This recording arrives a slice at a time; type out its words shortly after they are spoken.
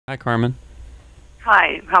Hi, Carmen.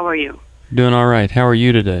 Hi, how are you? Doing all right. How are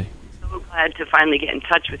you today? So glad to finally get in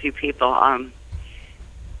touch with you people. I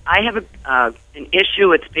have an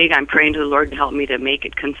issue. It's big. I'm praying to the Lord to help me to make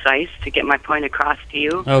it concise, to get my point across to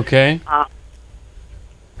you. Okay.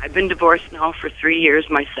 I've been divorced now for 3 years,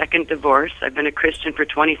 my second divorce. I've been a Christian for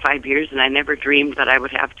 25 years, and I never dreamed that I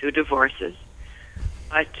would have 2 divorces.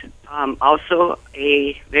 But also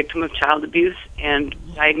a victim of child abuse and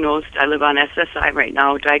diagnosed, I live on SSI right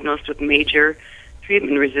now, diagnosed with major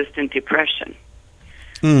treatment-resistant depression.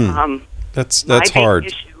 That's hard.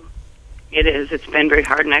 Issue, it is. It's been very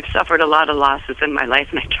hard, and I've suffered a lot of losses in my life,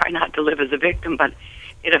 and I try not to live as a victim, but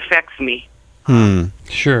it affects me.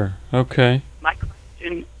 Sure. Okay. My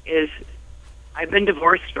question is, I've been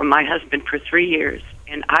divorced from my husband for 3 years,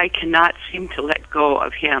 and I cannot seem to let go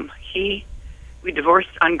of him. We divorced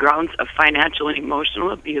on grounds of financial and emotional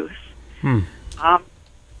abuse.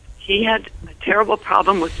 He had a terrible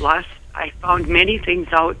problem with lust. I found many things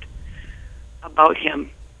out about him.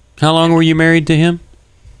 How long were you married to him?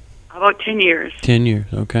 About 10 years. 10 years.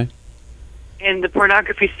 Okay. And the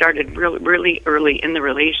pornography started really early in the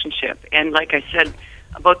relationship. And like I said,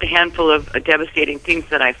 about the handful of devastating things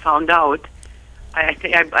that I found out,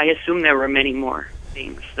 I assume there were many more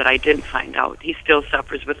things that I didn't find out. He still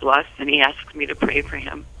suffers with lust, and he asks me to pray for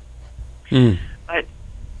him. But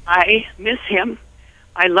I miss him.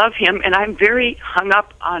 I love him, and I'm very hung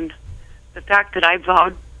up on the fact that I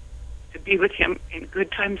vowed to be with him in good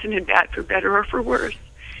times and in bad, for better or for worse.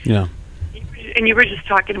 Yeah. And you were just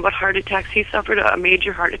talking about heart attacks. He suffered a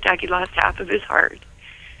major heart attack. He lost half of his heart.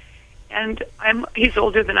 And he's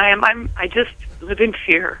older than I am. I just live in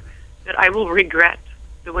fear that I will regret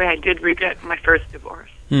the way I did regret my first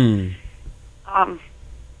divorce. And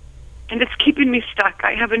it's keeping me stuck.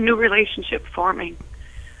 I have a new relationship forming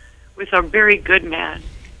with a very good man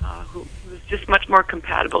who's just much more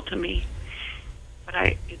compatible to me. But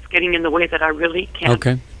it's getting in the way that I really can't.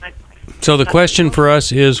 Okay. So the question for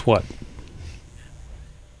us is what?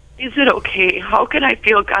 Is it okay? How can I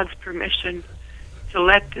feel God's permission to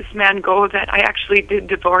let this man go that I actually did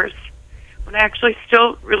divorce, when I actually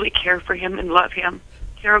still really care for him and love him,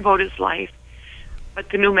 care about his life? But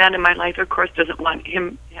the new man in my life, of course, doesn't want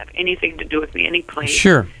him to have anything to do with me, any place.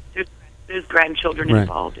 Sure. There's grandchildren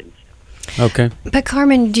involved and stuff. Okay. But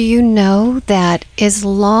Carmen, do you know that as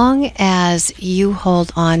long as you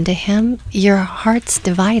hold on to him, your heart's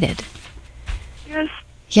divided? Yes.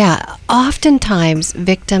 Yeah. Oftentimes,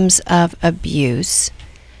 victims of abuse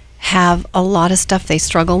have a lot of stuff they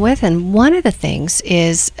struggle with, and one of the things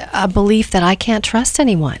is a belief that I can't trust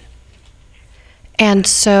anyone. And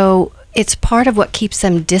so it's part of what keeps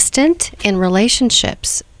them distant in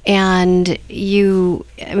relationships. And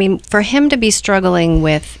for him to be struggling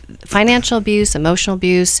with financial abuse, emotional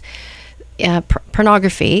abuse,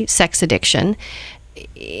 pornography, sex addiction,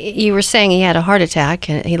 you were saying he had a heart attack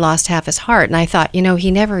and he lost half his heart. And I thought,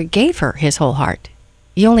 he never gave her his whole heart.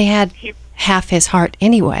 He only had half his heart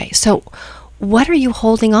anyway. So what are you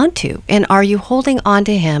holding on to? And are you holding on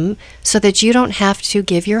to him so that you don't have to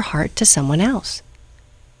give your heart to someone else?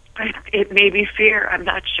 It may be fear. I'm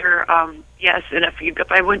not sure. Yes, and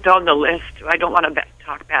if I went down the list, I don't want to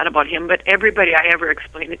talk bad about him, but everybody I ever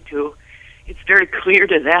explain it to, it's very clear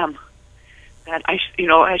to them that I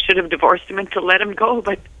should have divorced him and to let him go.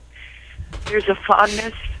 But there's a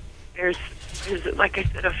fondness. There's like I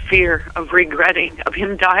said, a fear of regretting, of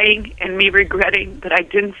him dying, and me regretting that I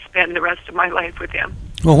didn't spend the rest of my life with him.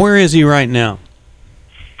 Well, where is he right now?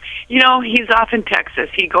 He's off in Texas.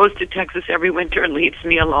 He goes to Texas every winter and leaves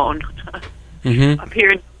me alone. Up here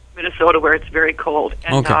in Minnesota, where it's very cold.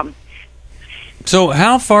 And, okay. So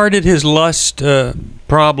how far did his lust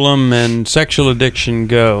problem and sexual addiction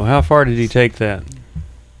go? How far did he take that?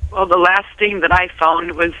 Well, the last thing that I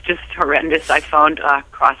found was just horrendous. I found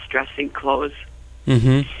cross-dressing clothes.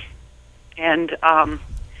 And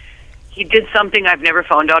he did something I've never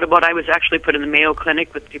found out about. I was actually put in the Mayo Clinic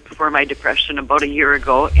for my depression about a year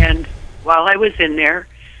ago. And while I was in there,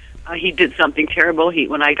 he did something terrible.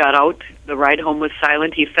 When I got out, the ride home was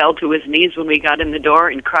silent. He fell to his knees when we got in the door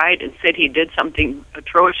and cried and said he did something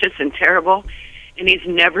atrocious and terrible. And he's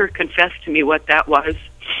never confessed to me what that was.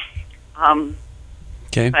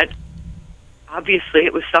 Okay. But obviously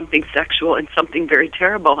it was something sexual and something very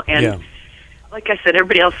terrible. And like I said,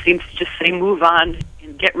 everybody else seems to just say move on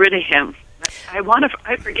and get rid of him.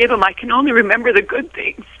 I forgive him. I can only remember the good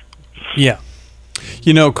things. Yeah.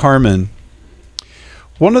 Carmen,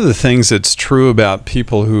 one of the things that's true about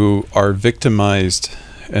people who are victimized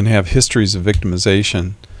and have histories of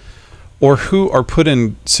victimization, or who are put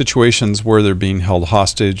in situations where they're being held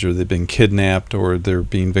hostage or they've been kidnapped or they're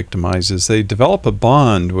being victimized, is they develop a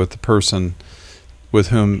bond with the person with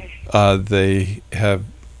whom they have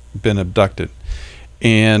been abducted.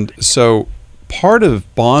 And so part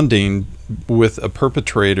of bonding with a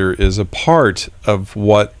perpetrator is a part of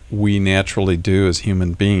what we naturally do as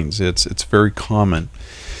human beings. It's very common.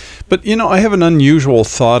 But, you know, I have an unusual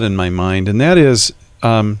thought in my mind, and that is,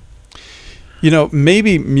 you know,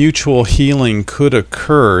 maybe mutual healing could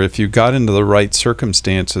occur if you got into the right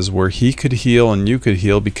circumstances where he could heal and you could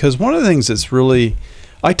heal. Because one of the things that's really,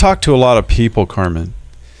 I talk to a lot of people, Carmen,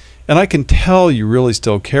 and I can tell you really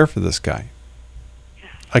still care for this guy.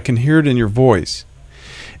 I can hear it in your voice.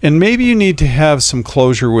 And maybe you need to have some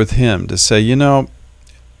closure with him to say, you know,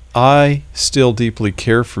 I still deeply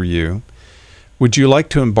care for you. Would you like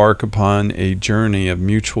to embark upon a journey of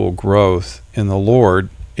mutual growth in the Lord,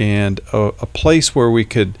 and a place where we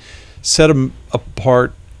could set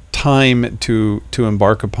apart time to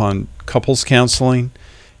embark upon couples counseling?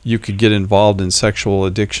 You could get involved in sexual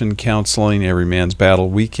addiction counseling, Every Man's Battle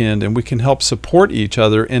weekend, and we can help support each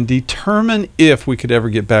other and determine if we could ever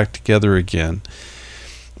get back together again.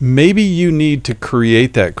 Maybe you need to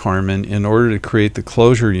create that, Carmen, in order to create the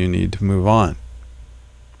closure you need to move on.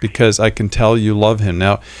 Because I can tell you love him.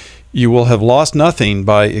 Now, you will have lost nothing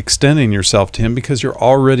by extending yourself to him because you're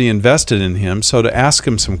already invested in him. So to ask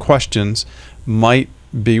him some questions might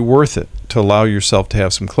be worth it to allow yourself to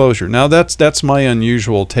have some closure. Now, that's my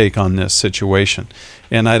unusual take on this situation.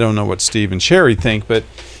 And I don't know what Steve and Sherry think, but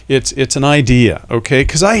it's an idea, okay?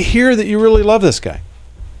 Because I hear that you really love this guy.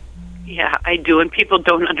 Yeah, I do, and people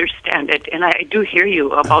don't understand it. And I do hear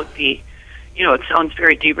you about the, you know, it sounds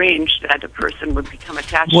very deranged that a person would become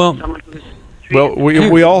attached to someone who's treated. Well,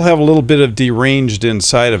 we all have a little bit of deranged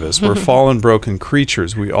inside of us. We're fallen, broken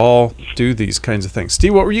creatures. We all do these kinds of things.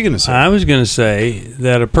 Steve, what were you going to say? I was going to say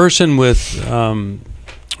that a person with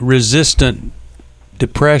resistant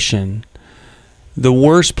depression, the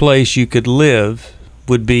worst place you could live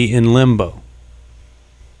would be in limbo.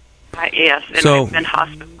 Yes, and so, I've been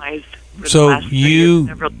hospitalized for so the last 3 years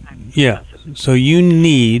several times. Yeah, so you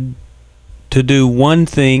need to do one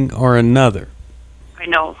thing or another. I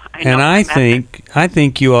know. And I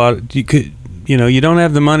think you ought, you could, you know, you don't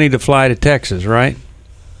have the money to fly to Texas, right?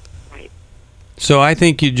 Right. So I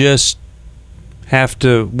think you just have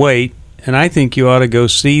to wait, and I think you ought to go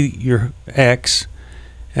see your ex,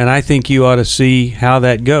 and I think you ought to see how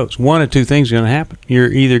that goes. One of two things are going to happen.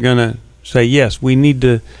 You're either going to say, yes, we need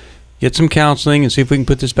to get some counseling and see if we can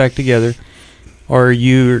put this back together, or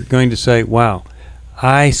you're going to say, wow,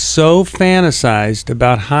 I so fantasized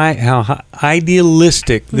about how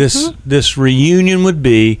idealistic this reunion would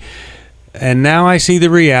be, and now I see the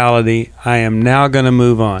reality. I am now going to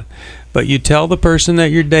move on. But you tell the person that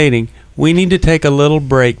you're dating, we need to take a little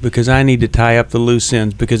break because I need to tie up the loose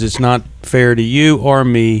ends, because it's not fair to you or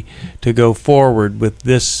me to go forward with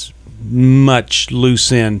this much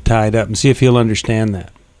loose end tied up, and see if he'll understand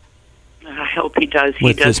that. I hope he does.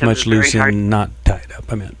 With this much loose end not tied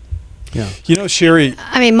up, I meant. Yeah. You know, Sherry.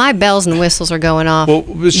 I mean, my bells and whistles are going off. Well,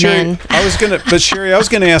 Sherry, I was going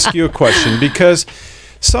to ask you a question, because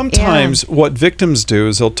sometimes what victims do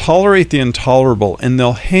is they'll tolerate the intolerable, and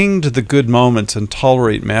they'll hang to the good moments and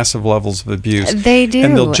tolerate massive levels of abuse. They do.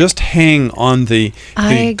 And they'll just hang on the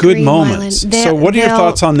good moments. So what are your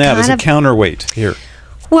thoughts on that as a counterweight here?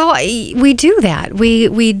 Well, we do that.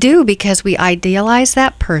 We do, because we idealize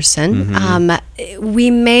that person.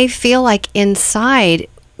 We may feel like inside,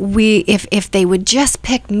 if they would just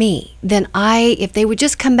pick me, then if they would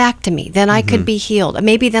just come back to me, then I could be healed.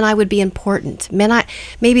 Maybe then I would be important.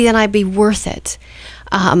 Maybe then I'd be worth it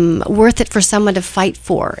for someone to fight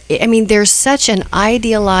for. I mean, there's such an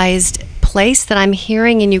idealized place that I'm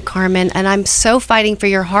hearing in you, Carmen, and I'm so fighting for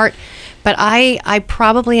your heart. But I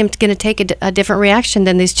probably am going to take a different reaction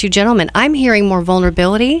than these two gentlemen. I'm hearing more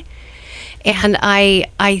vulnerability, and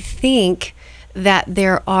I think that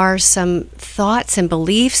there are some thoughts and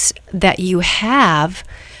beliefs that you have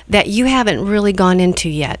that you haven't really gone into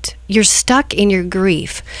yet. You're stuck in your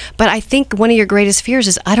grief. But I think one of your greatest fears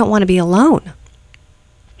is, I don't want to be alone.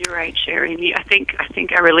 You're right, Sherry. I think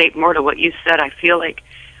I relate more to what you said. I feel like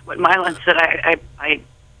what Mylon said, I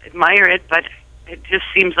admire it, but it just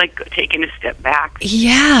seems like taking a step back.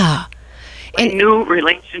 Yeah. A new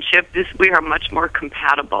relationship, we are much more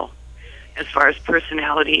compatible as far as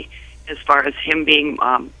personality, as far as him being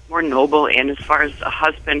more noble, and as far as a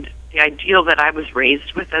husband, the ideal that I was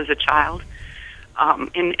raised with as a child.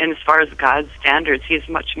 And as far as God's standards, he's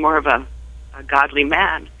much more of a godly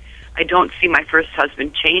man. I don't see my first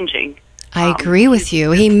husband changing. I agree with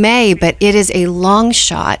you. He may, but it is a long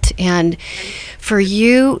shot. And for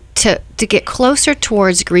you to get closer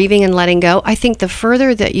towards grieving and letting go, I think the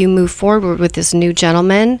further that you move forward with this new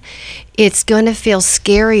gentleman, it's going to feel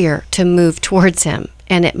scarier to move towards him.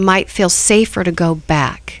 And it might feel safer to go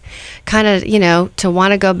back. Kind of, you know, to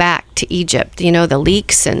want to go back to Egypt, you know, the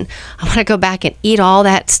leeks, and I want to go back and eat all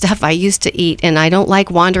that stuff I used to eat, and I don't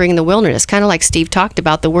like wandering in the wilderness. Kind of like Steve talked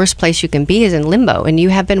about, the worst place you can be is in limbo, and you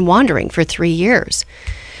have been wandering for 3 years.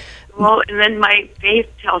 Well, and then my faith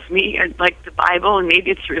tells me, like the Bible, and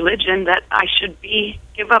maybe it's religion, that I should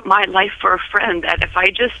give up my life for a friend, that if I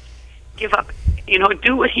just give up, you know,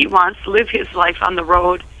 do what he wants, live his life on the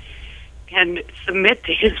road, and submit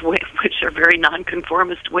to his ways, which are very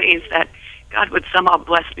nonconformist ways, that God would somehow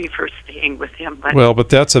bless me for staying with him. But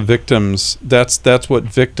that's that's what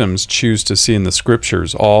victims choose to see in the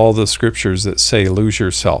scriptures, all the scriptures that say lose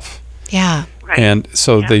yourself. Yeah. Right. And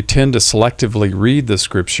so they tend to selectively read the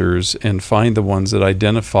scriptures and find the ones that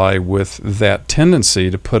identify with that tendency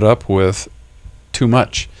to put up with too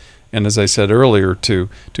much. And as I said earlier, to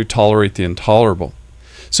tolerate the intolerable.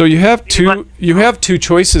 So you have two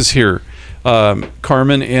choices here,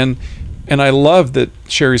 Carmen, and I love that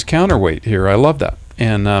Sherry's counterweight here. I love that,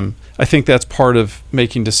 and I think that's part of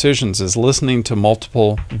making decisions, is listening to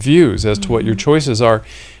multiple views as to what your choices are,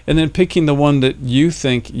 and then picking the one that you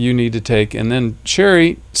think you need to take, and then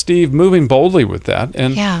Sherry, Steve, moving boldly with that,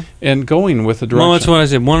 and going with the direction. Well, that's what I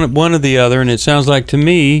said. One or the other, and it sounds like to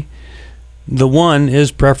me, the one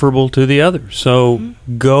is preferable to the other. So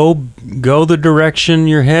go the direction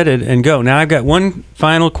you're headed and go. Now I've got one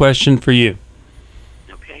final question for you.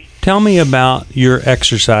 Okay. Tell me about your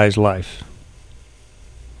exercise life.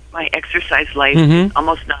 My exercise life is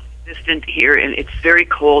almost non-existent here, and it's very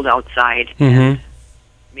cold outside. And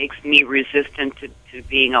makes me resistant to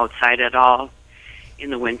being outside at all in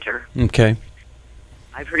the winter. Okay.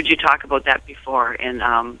 I've heard you talk about that before, and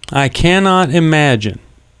I cannot imagine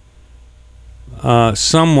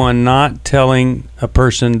someone not telling a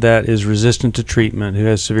person that is resistant to treatment, who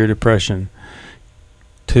has severe depression,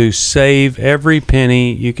 to save every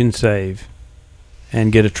penny you can save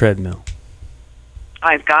and get a treadmill.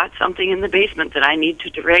 I've got something in the basement that I need to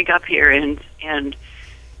drag up here, and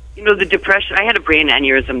you know, the depression, I had a brain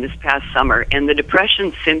aneurysm this past summer, and the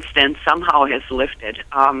depression since then somehow has lifted.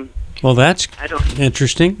 Well, that's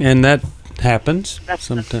interesting, and that happens that's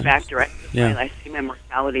sometimes. a factor. I see my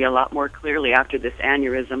mortality a lot more clearly after this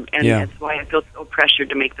aneurysm, and that's why I feel so pressured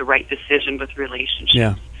to make the right decision with relationships.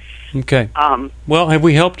 Yeah. Okay. Well, have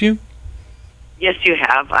we helped you? Yes, you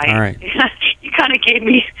have. All right. You kind of gave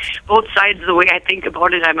me both sides of the way I think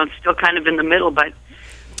about it. I'm still kind of in the middle, but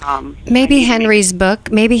maybe Henry's book,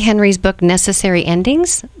 Necessary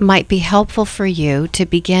Endings, might be helpful for you to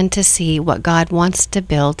begin to see what God wants to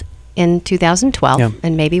build in 2012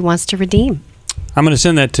 and maybe wants to redeem. I'm going to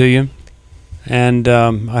send that to you, and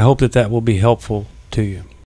I hope that will be helpful to you.